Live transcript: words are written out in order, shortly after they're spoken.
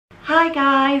Hi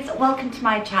guys, welcome to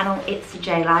my channel, Itz The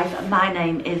J Life. My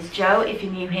name is Jo. If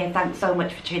you're new here, thanks so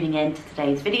much for tuning in to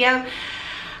today's video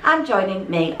and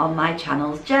joining me on my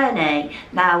channel's journey.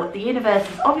 Now, the universe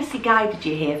has obviously guided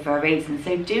you here for a reason,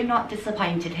 so do not be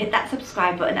disappointed. Hit that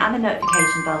subscribe button and the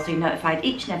notification bell so you're notified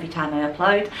each and every time I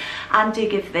upload, and do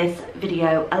give this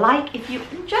video a like if you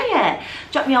enjoy it.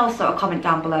 Drop me also a comment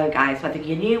down below, guys, whether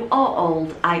you're new or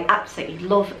old. I absolutely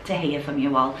love to hear from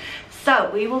you all.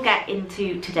 So we will get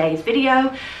into today's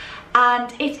video,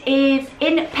 and it is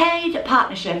in paid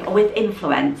partnership with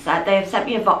influencer. They have sent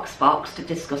me a Vox box to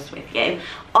discuss with you.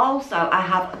 Also, I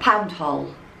have a Poundland haul.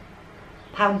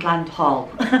 Poundland haul.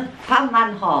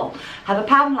 I have a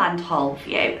Poundland haul for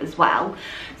you as well.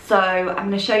 So I'm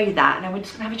going to show you that, and then we're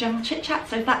just going to have a general chit chat.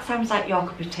 So if that sounds like your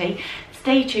cup of tea,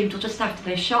 stay tuned till just after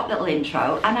this short little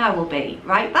intro, and I will be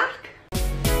right back.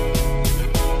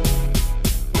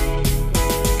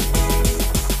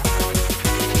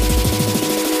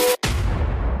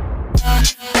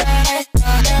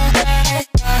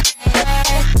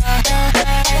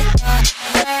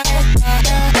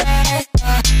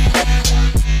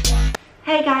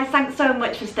 Hey guys, thanks so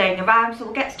much for staying around. So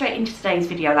we'll get straight into today's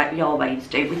video like we always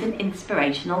do, with an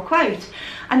inspirational quote.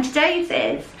 And today's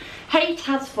is: hate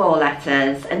has 4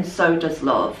 letters and so does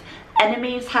love.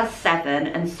 Enemies has 7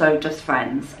 and so does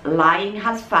friends. Lying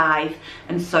has 5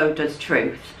 and so does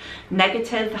truth.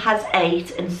 Negative has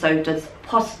 8 and so does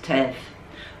positive.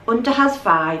 Under has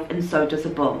 5 and so does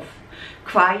above.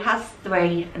 Cry has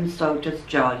 3 and so does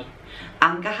joy.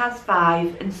 Anger has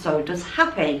 5 and so does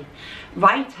happy.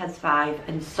 Right has 5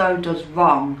 and so does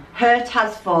wrong. Hurt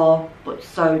has 4 but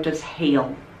so does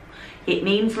heal. It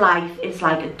means life is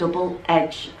like a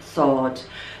double-edged sword.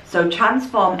 So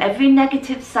transform every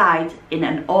negative side in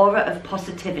an aura of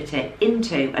positivity,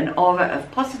 into an aura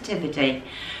of positivity.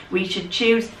 We should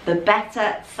choose the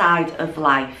better side of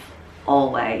life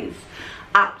always.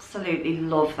 Absolutely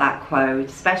love that quote,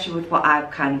 especially with what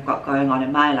I've kind of got going on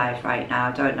in my life right now.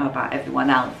 I don't know about everyone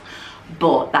else,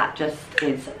 but that just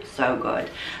is so good.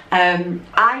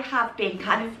 I have been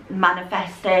kind of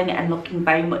manifesting and looking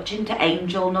very much into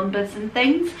angel numbers and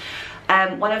things.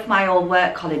 One of my old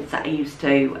work colleagues that I used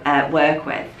to work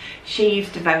with, she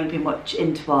used to very be much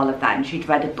into all of that, and she'd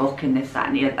read a book and this, that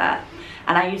and the other.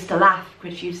 And I used to laugh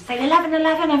because she used to say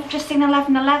 1111, I've just seen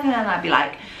 1111, and I'd be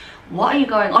like, what are you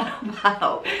going on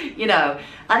about? You know,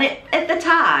 and at the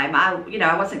time, I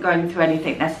wasn't going through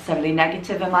anything necessarily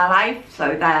negative in my life,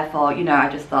 so therefore, I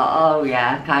just thought, oh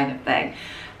yeah, kind of thing.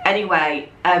 Anyway,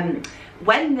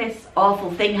 when this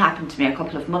awful thing happened to me a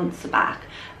couple of months back,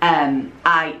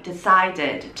 I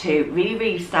decided to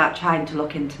really start trying to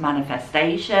look into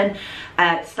manifestation.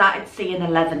 Started seeing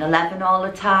 1111 all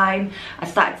the time. I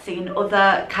started seeing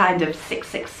other kind of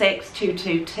 666,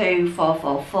 222,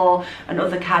 444 and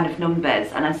other kind of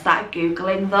numbers, and I started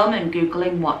googling them and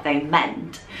googling what they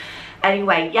meant.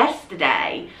 Anyway,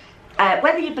 yesterday,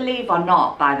 whether you believe or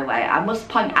not, by the way, I must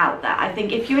point out that I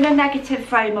think if you're in a negative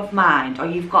frame of mind or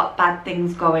you've got bad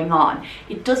things going on,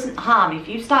 it doesn't harm if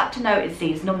you start to notice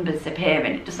these numbers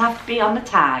appearing. It doesn't have to be on the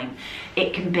time.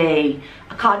 It can be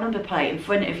a car number plate in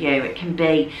front of you. It can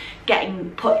be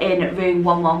getting put in room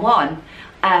 111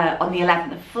 on the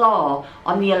 11th floor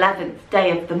on the 11th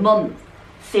day of the month,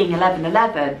 seeing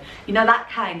 1111, that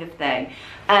kind of thing.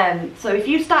 So if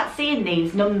you start seeing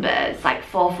these numbers like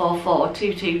 444,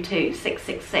 222,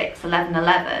 666,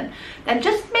 1111, then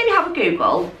just maybe have a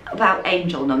Google about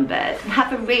angel numbers and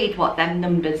have a read what them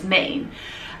numbers mean.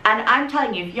 And I'm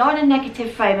telling you, if you're in a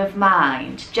negative frame of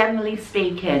mind, generally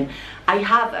speaking, I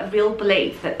have a real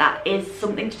belief that that is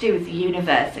something to do with the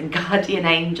universe and guardian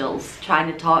angels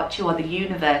trying to talk to you, or the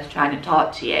universe trying to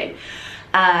talk to you.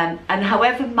 And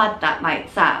however mad that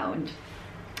might sound,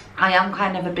 I am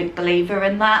kind of a big believer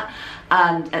in that,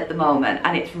 and at the moment,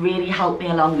 and it's really helped me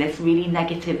along this really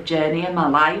negative journey in my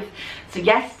life. So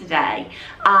yesterday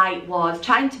I was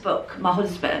trying to book my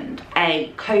husband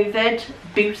a COVID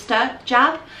booster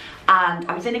jab, and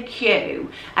I was in a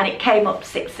queue and it came up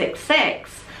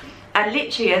 666, and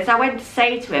literally as I went to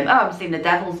say to him, oh, I'm seeing the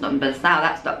devil's numbers now,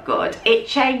 that's not good, it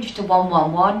changed to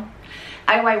 111.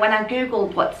 Anyway, when I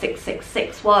googled what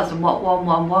 666 was and what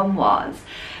 111 was,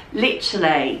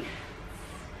 literally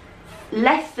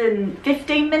less than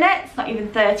 15 minutes, not even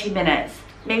 30 minutes,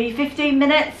 maybe 15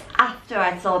 minutes after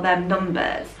I saw them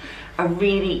numbers, a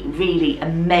really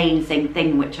amazing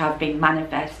thing which I've been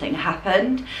manifesting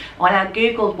happened. When I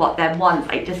googled what them was,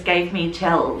 it just gave me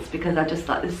chills, because I just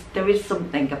thought there is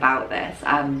something about this.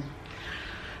 And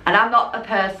I'm not a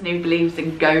person who believes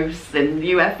in ghosts and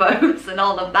UFOs and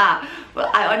all of that,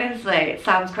 but I honestly, it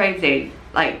sounds crazy,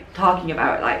 like talking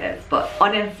about it like this, but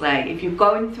honestly, if you're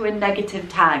going through a negative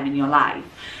time in your life,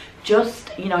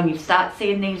 just, you know, and you start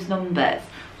seeing these numbers,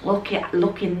 look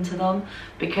into them,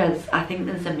 because I think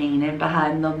there's a meaning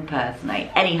behind them personally.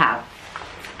 Anyhow,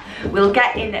 we'll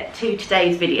get into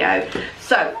today's video.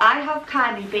 So I have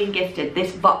kindly been gifted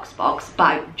this box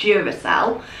by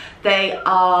Duracell. They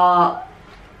are,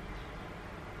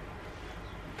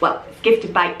 well, it's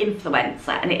gifted by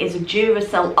Influencer, and it is a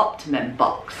Duracell Optimum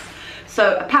box.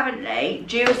 So apparently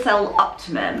Duracell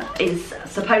Optimum is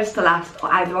supposed to last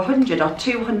either 100 or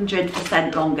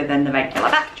 200% longer than the regular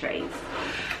batteries.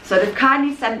 So they've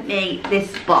kindly sent me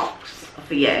this box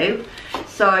for you.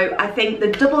 So I think the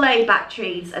AA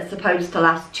batteries are supposed to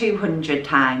last 200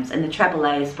 times and the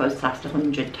AAA is supposed to last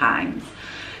 100 times.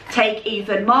 Take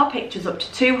even more pictures, up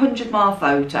to 200 more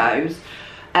photos.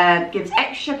 Gives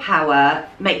extra power,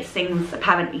 makes things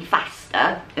apparently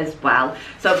faster as well.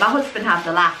 So my husband had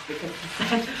the laugh because he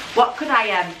said, what could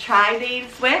I try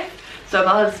these with? So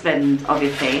my husband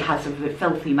obviously has a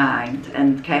filthy mind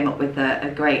and came up with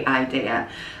a great idea.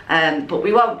 But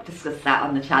we won't discuss that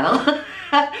on the channel.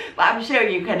 But I'm sure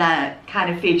you can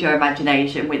kind of feed your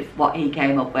imagination with what he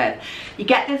came up with. You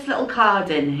get this little card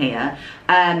in here.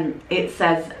 It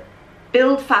says,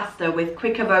 build faster with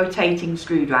quicker rotating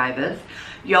screwdrivers.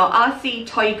 Your RC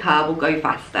toy car will go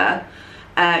faster.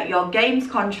 Your games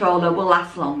controller will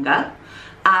last longer.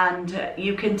 And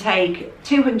you can take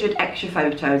 200 extra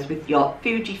photos with your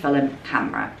Fujifilm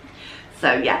camera.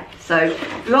 So yeah, so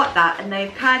we got that, and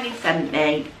they've kindly sent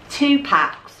me 2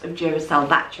 packs of Duracell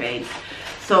batteries.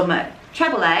 Some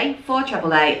AAA, 4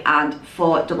 AAA and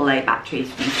 4 AA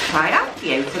batteries for me to try out for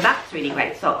you. So that's really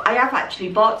great. So I have actually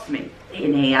bought some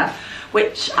in here,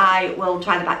 which I will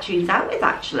try the batteries out with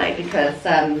actually, because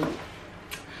I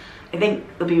think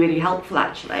they'll be really helpful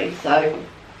actually. So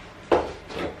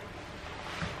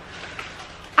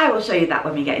I will show you that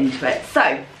when we get into it.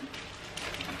 So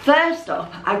first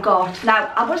up, I got,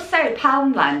 now I must say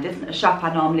Poundland isn't a shop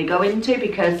I normally go into,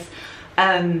 because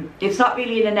it's not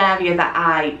really in an area that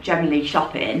I generally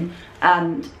shop in,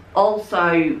 and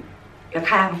also I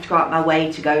kind of have to go out my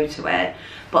way to go to it.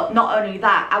 But not only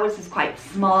that, ours is quite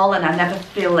small and I never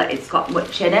feel that it's got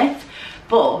much in it.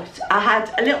 But I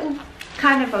had a little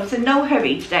kind of, I was in no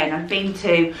hurry today, and I've been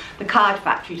to the card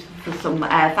factory for some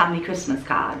family Christmas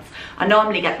cards. I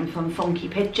normally get them from Funky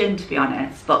Pigeon, to be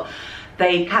honest, but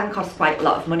they can cost quite a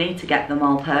lot of money to get them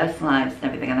all personalised and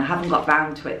everything, and I haven't got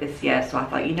round to it this year. So I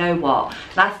thought, you know what,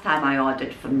 last time I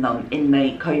ordered from them in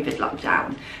the COVID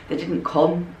lockdown, they didn't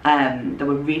come. They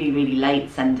were really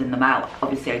late sending them out,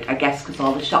 obviously I guess because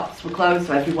all the shops were closed,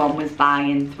 so everyone was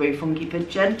buying through Funky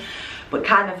Pigeon. But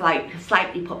kind of like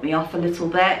slightly put me off a little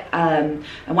bit, and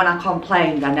when I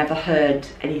complained I never heard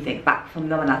anything back from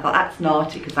them, and I thought that's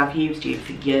naughty because I've used you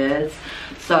for years.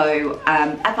 So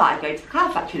I thought I'd go to the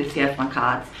card factory this year for my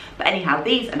cards. But anyhow,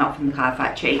 these are not from the card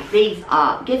factory, these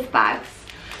are gift bags.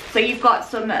 So you've got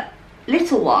some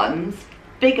little ones,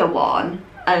 bigger one,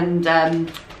 and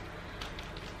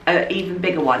even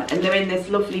bigger one, and they're in this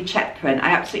lovely check print. I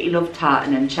absolutely love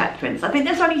tartan and check prints. I think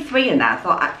there's only 3 in there. I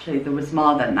thought actually there was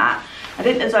more than that. I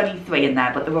think there's only 3 in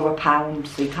there, but they were £1,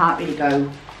 so you can't really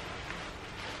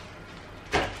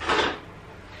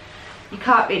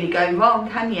go wrong,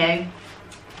 can you?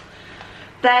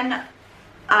 Then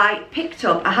I picked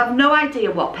up, I have no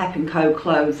idea what Pep & Co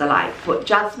clothes are like, but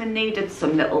Jasmine needed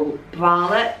some little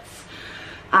bralettes,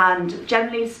 and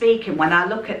generally speaking when I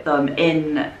look at them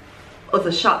in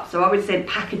other shops, they're always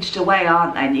packaged away,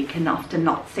 aren't they, and you can often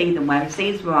not see them, whereas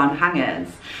these were on hangers.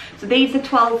 So these are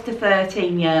 12 to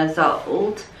 13 years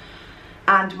old,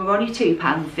 and were only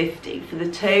 £2.50 for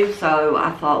the 2. So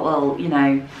I thought, well, you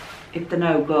know, if they're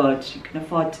no good, you can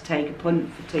afford to take a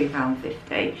punt for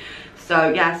 £2.50. So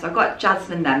yeah, so I got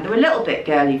Jasmine then. They're a little bit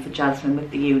girly for Jasmine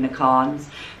with the unicorns.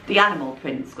 The animal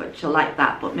print's good, she'll like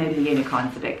that, but maybe the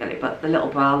unicorn's a bit girly. But the little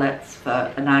bralettes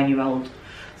for a 9-year-old,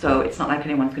 so it's not like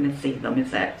anyone's going to see them,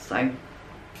 is it? So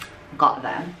got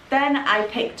them. Then I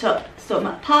picked up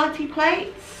some party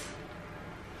plates.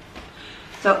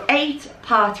 So 8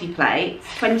 party plates,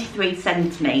 23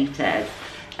 centimetres,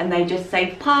 and they just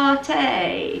say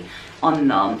party on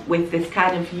them with this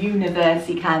kind of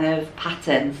university kind of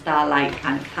pattern, starlight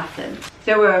kind of pattern.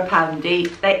 They were £1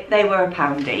 each. They were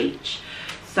 £1 each.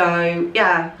 So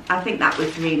yeah, I think that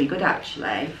was really good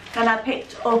actually. Then I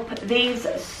picked up these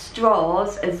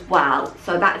straws as well.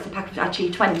 So that is a pack of actually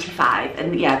 25,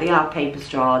 and yeah, they are paper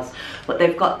straws, but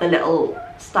they've got the little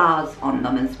stars on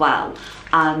them as well,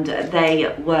 and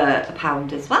they were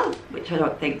 £1 as well, which I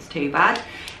don't think is too bad.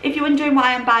 If you're wondering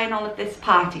why I'm buying all of this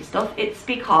party stuff, it's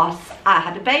because I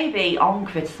had a baby on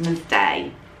Christmas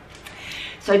Day.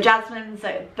 So Jasmine's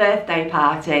birthday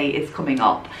party is coming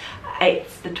up.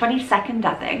 It's the 22nd,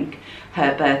 I think,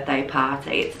 her birthday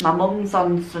party. It's my mum's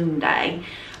on Sunday,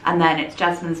 and then it's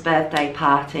Jasmine's birthday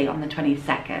party on the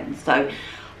 22nd. So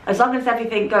as long as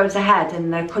everything goes ahead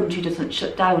and the country doesn't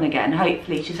shut down again,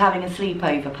 hopefully she's having a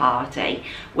sleepover party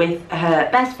with her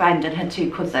best friend and her 2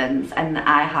 cousins, and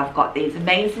I have got these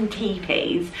amazing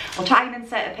teepees. I'll try and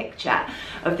insert a picture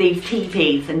of these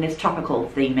teepees in this tropical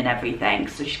theme and everything.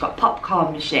 So she's got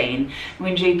popcorn machine, we're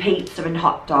going to do pizza and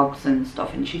hot dogs and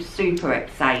stuff, and she's super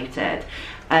excited.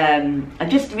 I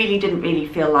just really didn't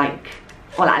feel like,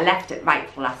 well, I left it right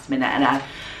for the last minute, and I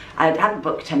hadn't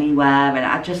booked anywhere, and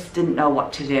I just didn't know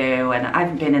what to do, and I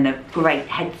haven't been in a great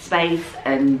headspace,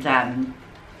 and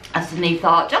I suddenly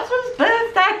thought, Jasmine's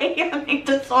birthday, I need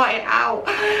to sort it out.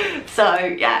 So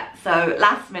yeah, so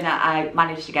last minute I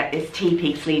managed to get this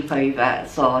teepee sleepover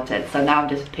sorted, so now I'm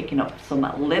just picking up some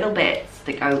little bits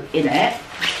to go in it.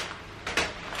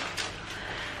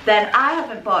 Then I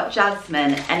haven't bought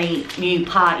Jasmine any new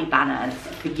party banners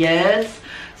for years.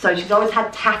 So she's always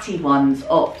had tatty ones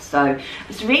up, so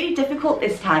it's really difficult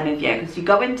this time of year because you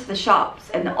go into the shops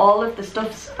and all of the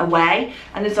stuff's away,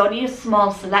 and there's only a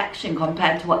small selection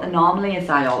compared to what there normally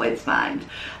is, I always find.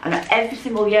 And every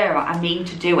single year I mean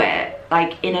to do it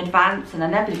like in advance, and I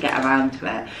never get around to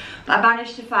it. But I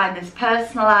managed to find this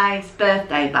personalised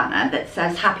birthday banner that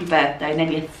says happy birthday, and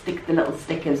then you stick the little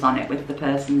stickers on it with the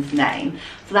person's name,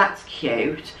 so that's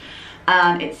cute.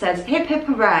 And it says hip hip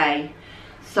hooray.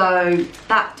 So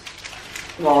that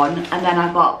one, and then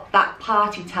I got that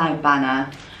party time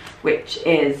banner, which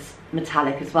is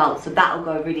metallic as well, so that'll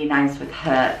go really nice with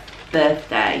her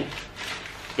birthday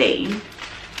theme.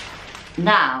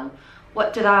 Now,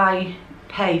 what did I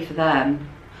pay for them?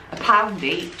 £1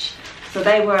 each, so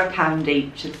they were £1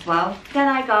 each as well. Then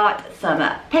I got some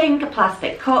pink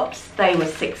plastic cups. They were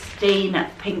 16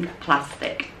 pink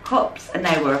plastic cups, and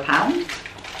they were £1.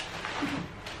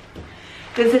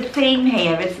 There's a theme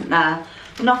here, isn't there?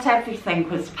 Not everything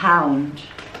was £1,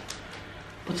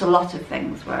 but a lot of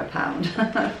things were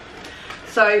 £1.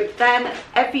 So then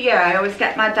every year I always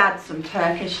get my dad some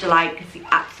Turkish Delight, because he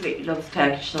absolutely loves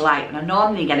Turkish Delight, and I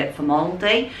normally get it from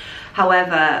Aldi.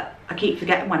 However, I keep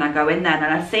forgetting when I go in there, and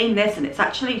I've seen this and it's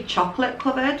actually chocolate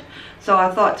covered. So I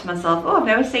thought to myself, oh, I've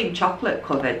never seen chocolate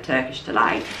covered Turkish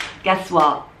Delight. Guess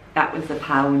what? That was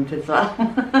 £1 as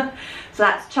well. So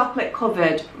that's chocolate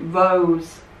covered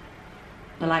rose,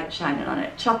 the light shining on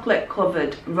it, chocolate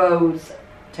covered rose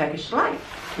Turkish Delight.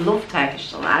 Love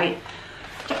Turkish Delight.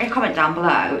 Drop me a comment down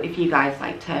below if you guys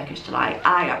like Turkish Delight.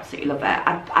 I absolutely love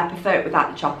it. I prefer it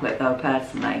without the chocolate though,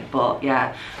 personally, but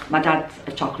yeah, my dad's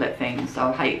a chocolate thing,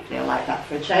 so hopefully I like that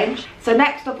for a change. So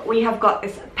next up we have got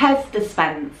this Pez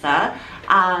dispenser,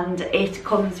 and it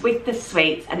comes with the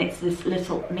sweets, and it's this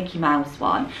little Mickey Mouse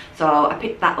one. So I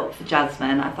picked that up for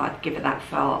Jasmine. I thought I'd give her that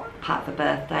for part of her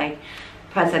birthday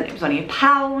present. It was only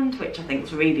 £1, which I think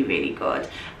is really good.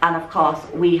 And of course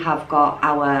we have got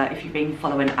our, if you've been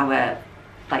following our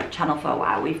channel for a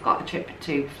while, we've got a trip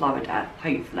to Florida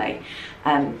hopefully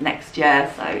next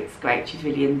year, so it's great. She's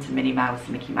really into Minnie Mouse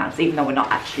and Mickey Mouse, even though we're not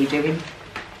actually doing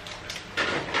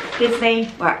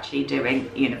Disney, we're actually doing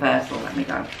Universal when we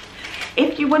go.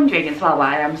 If you're wondering as well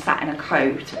why I'm sat in a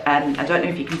coat, I don't know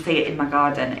if you can see it in my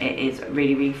garden, it is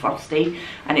really frosty,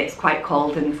 and it's quite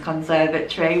cold in this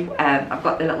conservatory. I've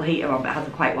got the little heater on, but it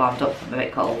hasn't quite warmed up, so I'm a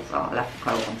bit cold, so I left the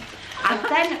coat on. I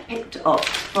then picked up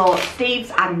for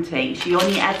Steve's auntie. She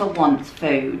only ever wants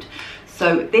food.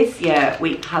 So this year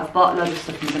we have bought a load of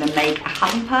stuff, and we're going to make a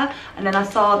hamper. And then I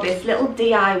saw this little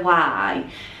DIY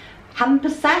hamper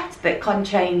set that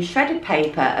contains shredded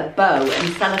paper, a bow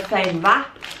and cellophane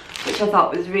wrap, which I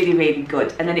thought was really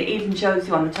good. And then it even shows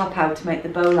you on the top how to make the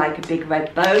bow like a big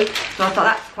red bow. So I thought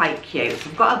that's quite cute. So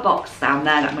I've got a box down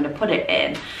there that I'm going to put it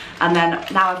in. And then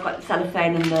now I've got the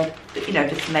cellophane and the, you know,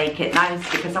 just to make it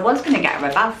nice, because I was going to get her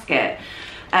a basket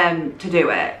to do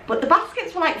it. But the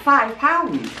baskets were like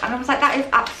 £5. And I was like, that is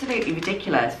absolutely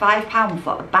ridiculous. £5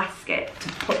 for a basket to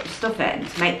put the stuff in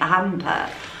to make the hamper.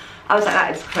 I was like,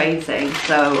 that is crazy.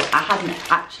 So I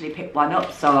hadn't actually picked one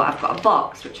up. So I've got a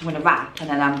box which I'm going to wrap, and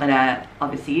then I'm going to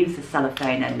obviously use the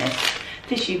cellophane and this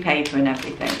tissue paper and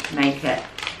everything to make it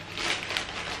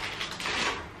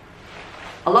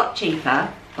a lot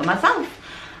cheaper for myself.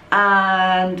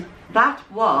 And that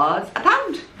was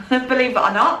 £1, believe it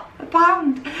or not,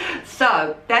 £1.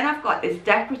 So then I've got this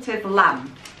decorative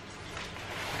lamp.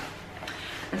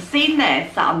 I've seen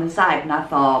this sat on the side and I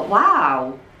thought,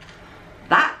 wow,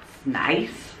 that's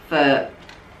nice for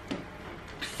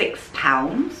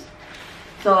 £6.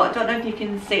 So I don't know if you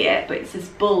can see it, but it's this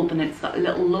bulb and it's got a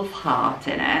little love heart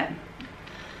in it.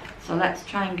 So So let's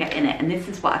try and get in it. And this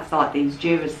is what I thought, these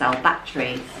Duracell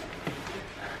batteries.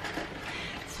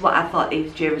 This is what I thought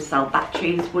these Duracell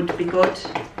batteries would be good.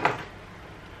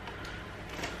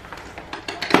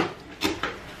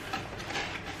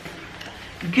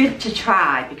 Good to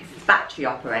try because it's battery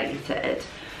operated,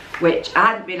 which I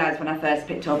hadn't realised when I first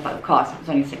picked it up, but of course it was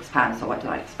only £6, so what did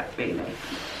I expect really?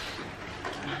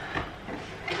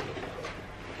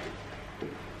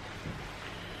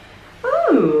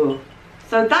 Ooh,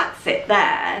 so that's it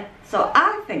there. So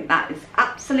I think that is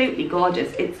absolutely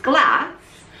gorgeous. It's glass,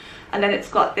 and then it's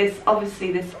got this,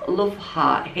 obviously this love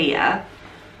heart here.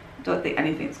 I don't think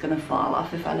anything's going to fall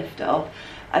off if I lift it up.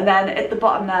 And then at the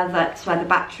bottom there, that's where the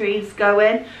batteries go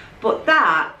in. But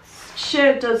that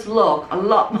sure does look a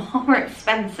lot more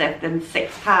expensive than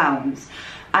 £6.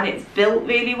 And it's built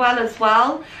really well as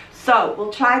well. So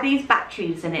we'll try these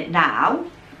batteries in it now.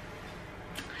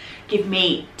 Give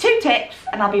me 2 tips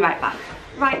and I'll be right back.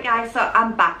 Right guys, so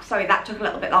I'm back. Sorry, that took a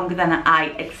little bit longer than I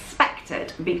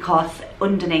expected because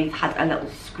underneath had a little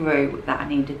screw that I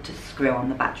needed to screw on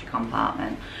the battery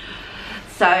compartment.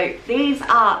 So these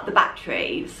are the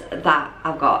batteries that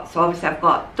I've got. So obviously I've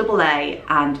got AA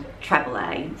and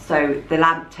AAA. So the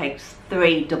lamp takes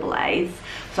 3 AA's.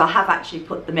 So I have actually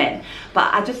put them in.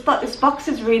 But I just thought this box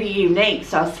is really unique.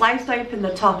 So I sliced open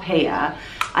the top here,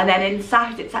 and then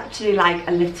inside it's actually like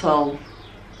a little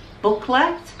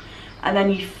booklet. And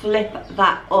then you flip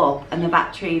that up and the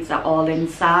batteries are all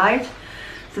inside.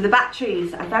 So the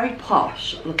batteries are very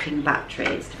posh looking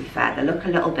batteries, to be fair. They look a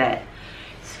little bit,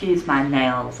 excuse my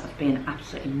nails, I've been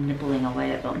absolutely nibbling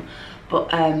away at them, but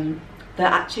they're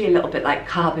actually a little bit like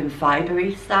carbon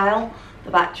fibre-y style, the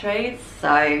batteries.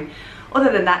 So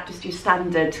other than that, just your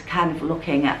standard kind of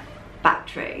looking at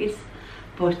batteries,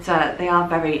 but they are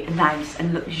very nice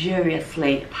and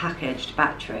luxuriously packaged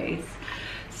batteries.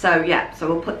 So yeah, so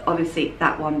we'll put obviously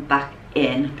that one back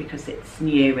in because it's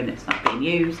new and it's not being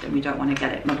used and we don't want to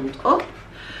get it muddled up.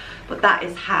 But that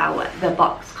is how the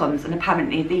box comes, and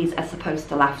apparently these are supposed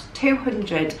to last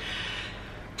 200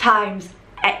 times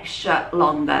extra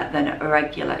longer than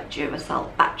regular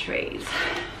Duracell batteries.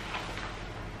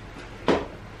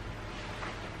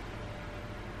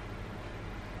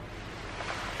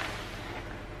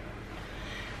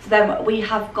 So then we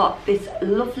have got this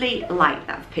lovely light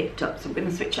that I've picked up, so I'm going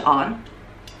to switch it on.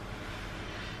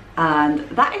 And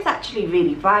that is actually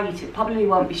really bright. It probably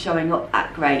won't be showing up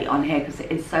that great on here because it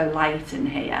is so light in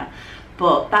here,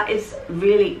 but that is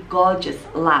really gorgeous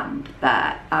lamp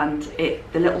there, and the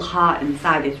little heart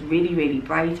inside is really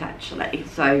bright actually.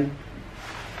 So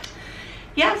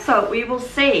yeah, so we will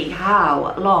see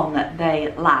how long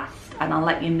they last, and I'll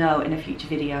let you know in a future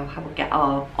video how we'll get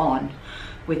on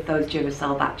with those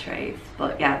Duracell batteries.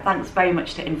 But yeah, thanks very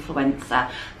much to Influencer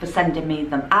for sending me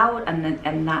them out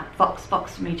and that Vox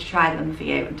box for me to try them for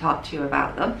you and talk to you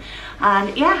about them.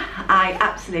 And yeah, I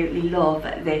absolutely love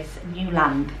this new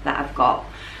lamp that I've got.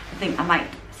 I think I might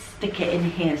stick it in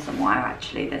here somewhere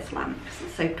actually, this lamp, because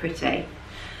it's so pretty.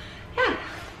 Yeah.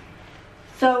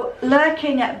 So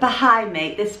lurking behind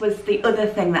me, this was the other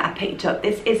thing that I picked up.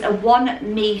 This is a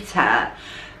 1 meter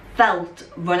felt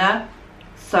runner.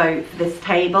 So for this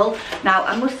table. Now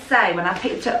I must say, when I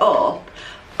picked it up,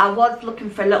 I was looking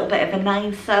for a little bit of a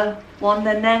nicer one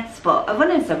than this, but a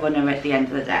runner's a runner at the end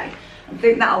of the day. I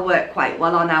think that'll work quite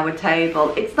well on our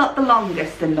table. It's not the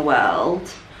longest in the world,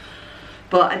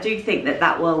 but I do think that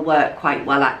that will work quite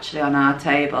well actually on our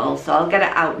table. So I'll get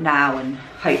it out now and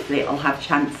hopefully it'll have a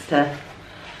chance to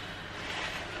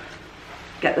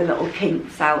get the little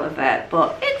kinks out of it.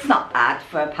 But it's not bad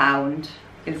for £1,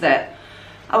 is it?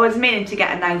 I was meaning to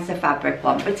get a nicer fabric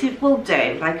one, but it will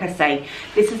do. Like I say,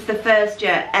 this is the first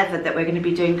year ever that we're going to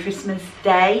be doing Christmas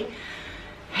Day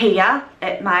here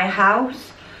at my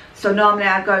house. So normally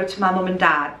I go to my mum and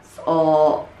dad's,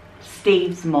 or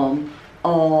Steve's mum,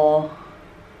 or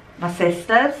my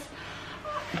sister's,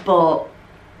 but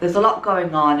there's a lot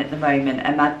going on at the moment,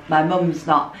 and my mum's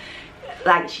not,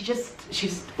 like, she's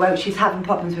having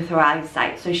problems with her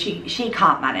eyesight, so she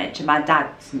can't manage, and my dad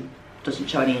doesn't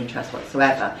show any interest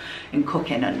whatsoever in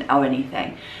cooking or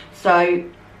anything. So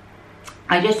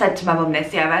I just said to my mum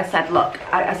this year, I said, look,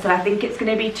 I said, I think it's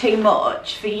going to be too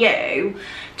much for you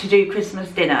to do Christmas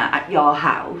dinner at your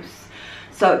house.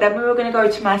 So then we were going to go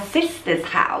to my sister's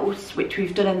house, which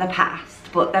we've done in the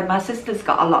past, but then my sister's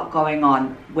got a lot going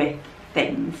on with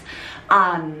things,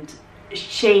 and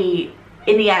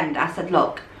in the end I said,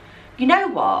 look, you know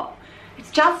what, it's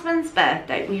Jasmine's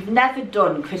birthday. We've never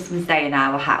done Christmas Day in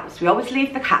our house. We always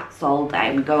leave the cats all day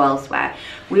and we go elsewhere.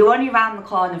 We're only around the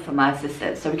corner from my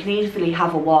sisters, so we can easily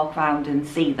have a walk around and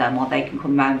see them, or they can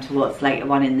come round to us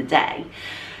later on in the day.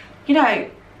 You know,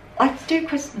 let's do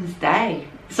Christmas Day.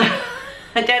 So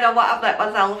I don't know what I've let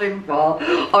myself in for,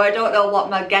 or I don't know what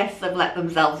my guests have let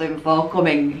themselves in for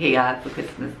coming here for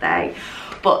Christmas Day.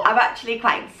 But I'm actually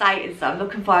quite excited, so I'm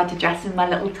looking forward to dressing my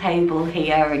little table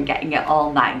here and getting it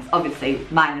all nice. Obviously,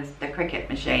 minus the cricket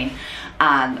machine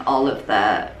and all of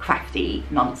the crafty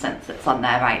nonsense that's on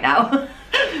there right now.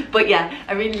 But yeah,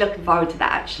 I'm really looking forward to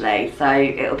that actually. So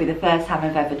it'll be the first time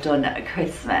I've ever done a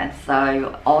Christmas,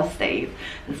 or Steve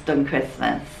has done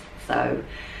Christmas. So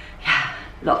yeah,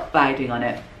 lot riding on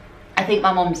it. I think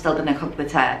my mum's still going to cook the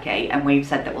turkey, and we've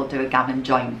said that we'll do a gammon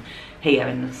joint here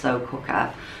in the slow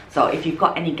cooker. So if you've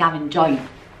got any gammon joint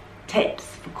tips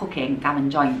for cooking gammon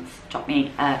joints, drop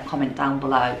me a comment down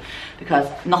below, because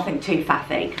nothing too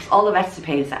faffy, because all the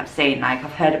recipes that I've seen, like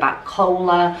I've heard about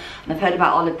cola and I've heard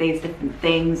about all of these different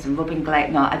things and rubbing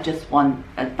glaze. No, I just want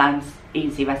a nice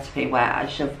easy recipe where I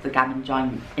shove the gammon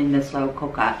joint in the slow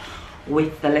cooker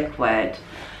with the liquid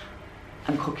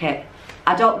and cook it.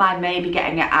 I don't mind maybe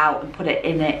getting it out and put it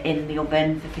in the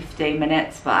oven for 15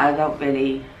 minutes, but I don't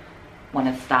really want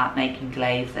to start making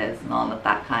glazes and all of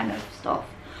that kind of stuff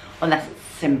unless it's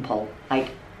simple, like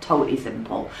totally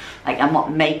simple. Like I'm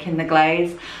not making the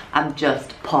glaze, I'm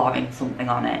just pouring something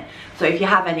on it. So if you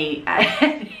have any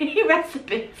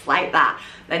recipes like that,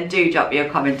 then do drop me a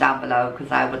comment down below, because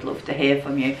I would love to hear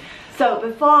from you. So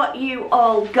before you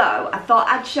all go, I thought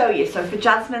I'd show you. So for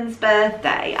Jasmine's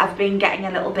birthday, I've been getting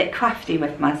a little bit crafty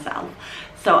with myself.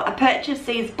 So I purchased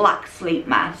these black sleep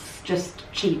masks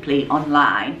just cheaply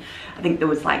online. I think there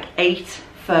was like 8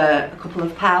 for a couple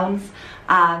of pounds.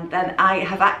 And then I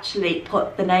have actually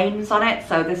put the names on it.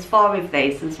 So there's 4 of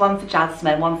these. There's one for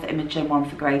Jasmine, one for Imogen, one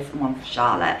for Grace, and one for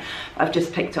Charlotte. I've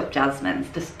just picked up Jasmine's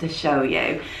just to show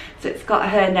you. So it's got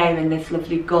her name in this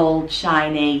lovely gold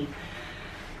shiny,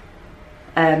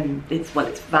 it's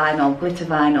vinyl, glitter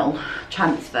vinyl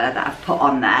transfer that I've put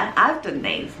on there. I've done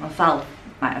these myself,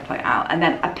 might have put it out. And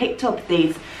then I picked up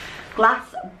these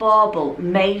glass bauble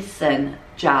mason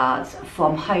jars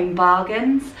from Home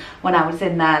Bargains when I was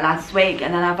in there last week,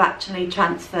 and then I've actually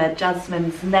transferred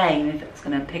Jasmine's name, if it's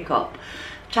going to pick up,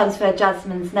 transferred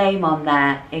Jasmine's name on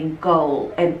there in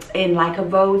gold, in like a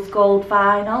rose gold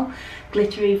vinyl,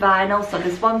 glittery vinyl. So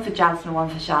there's one for Jasmine, one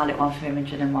for Charlotte, one for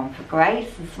Imogen, and one for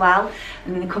Grace as well.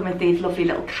 And then they come with these lovely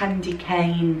little candy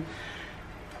cane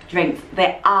drinks.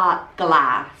 They are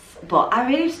glass, but I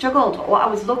really struggled. What I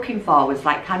was looking for was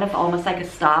like kind of almost like a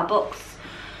Starbucks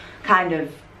kind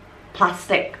of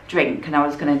plastic drink, and I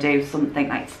was going to do something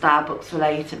like Starbucks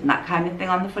related and that kind of thing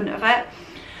on the front of it,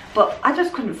 but I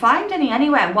just couldn't find any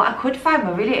anywhere, and what I could find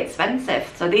were really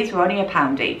expensive. So these were only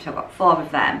 £1 each. I got 4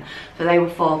 of them, so they were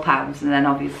 £4, and then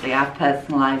obviously I've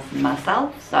personalised them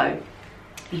myself, so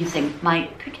using my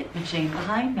cricket machine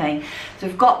behind me. So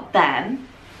I've got them.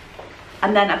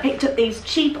 And then I picked up these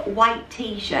cheap white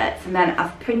t-shirts, and then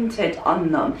I've printed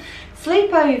on them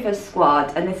Sleepover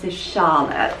Squad, and this is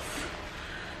Charlotte's.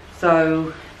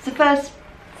 So it's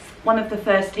one of the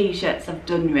first t-shirts I've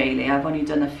done really. I've only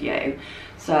done a few.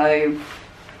 So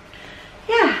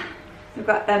yeah, we've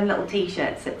got them little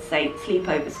t-shirts that say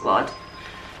Sleepover Squad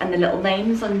and the little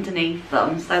names underneath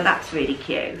them, so that's really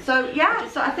cute. So yeah,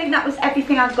 so I think that was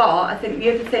everything I got. I think the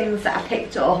other things that I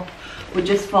picked up were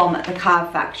just from the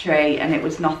card factory, and it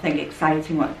was nothing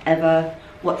exciting whatsoever,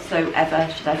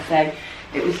 should I say.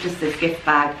 It was just this gift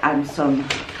bag and some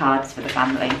cards for the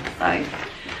family. So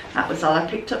that was all I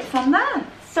picked up from there.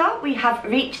 So we have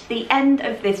reached the end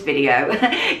of this video.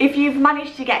 If you've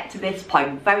managed to get to this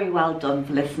point, very well done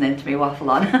for listening to me waffle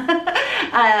on.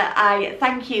 I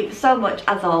thank you so much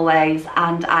as always,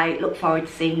 and I look forward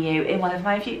to seeing you in one of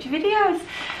my future videos.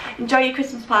 Enjoy your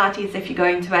Christmas parties if you're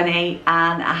going to any,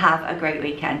 and have a great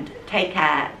weekend. Take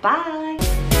care. Bye.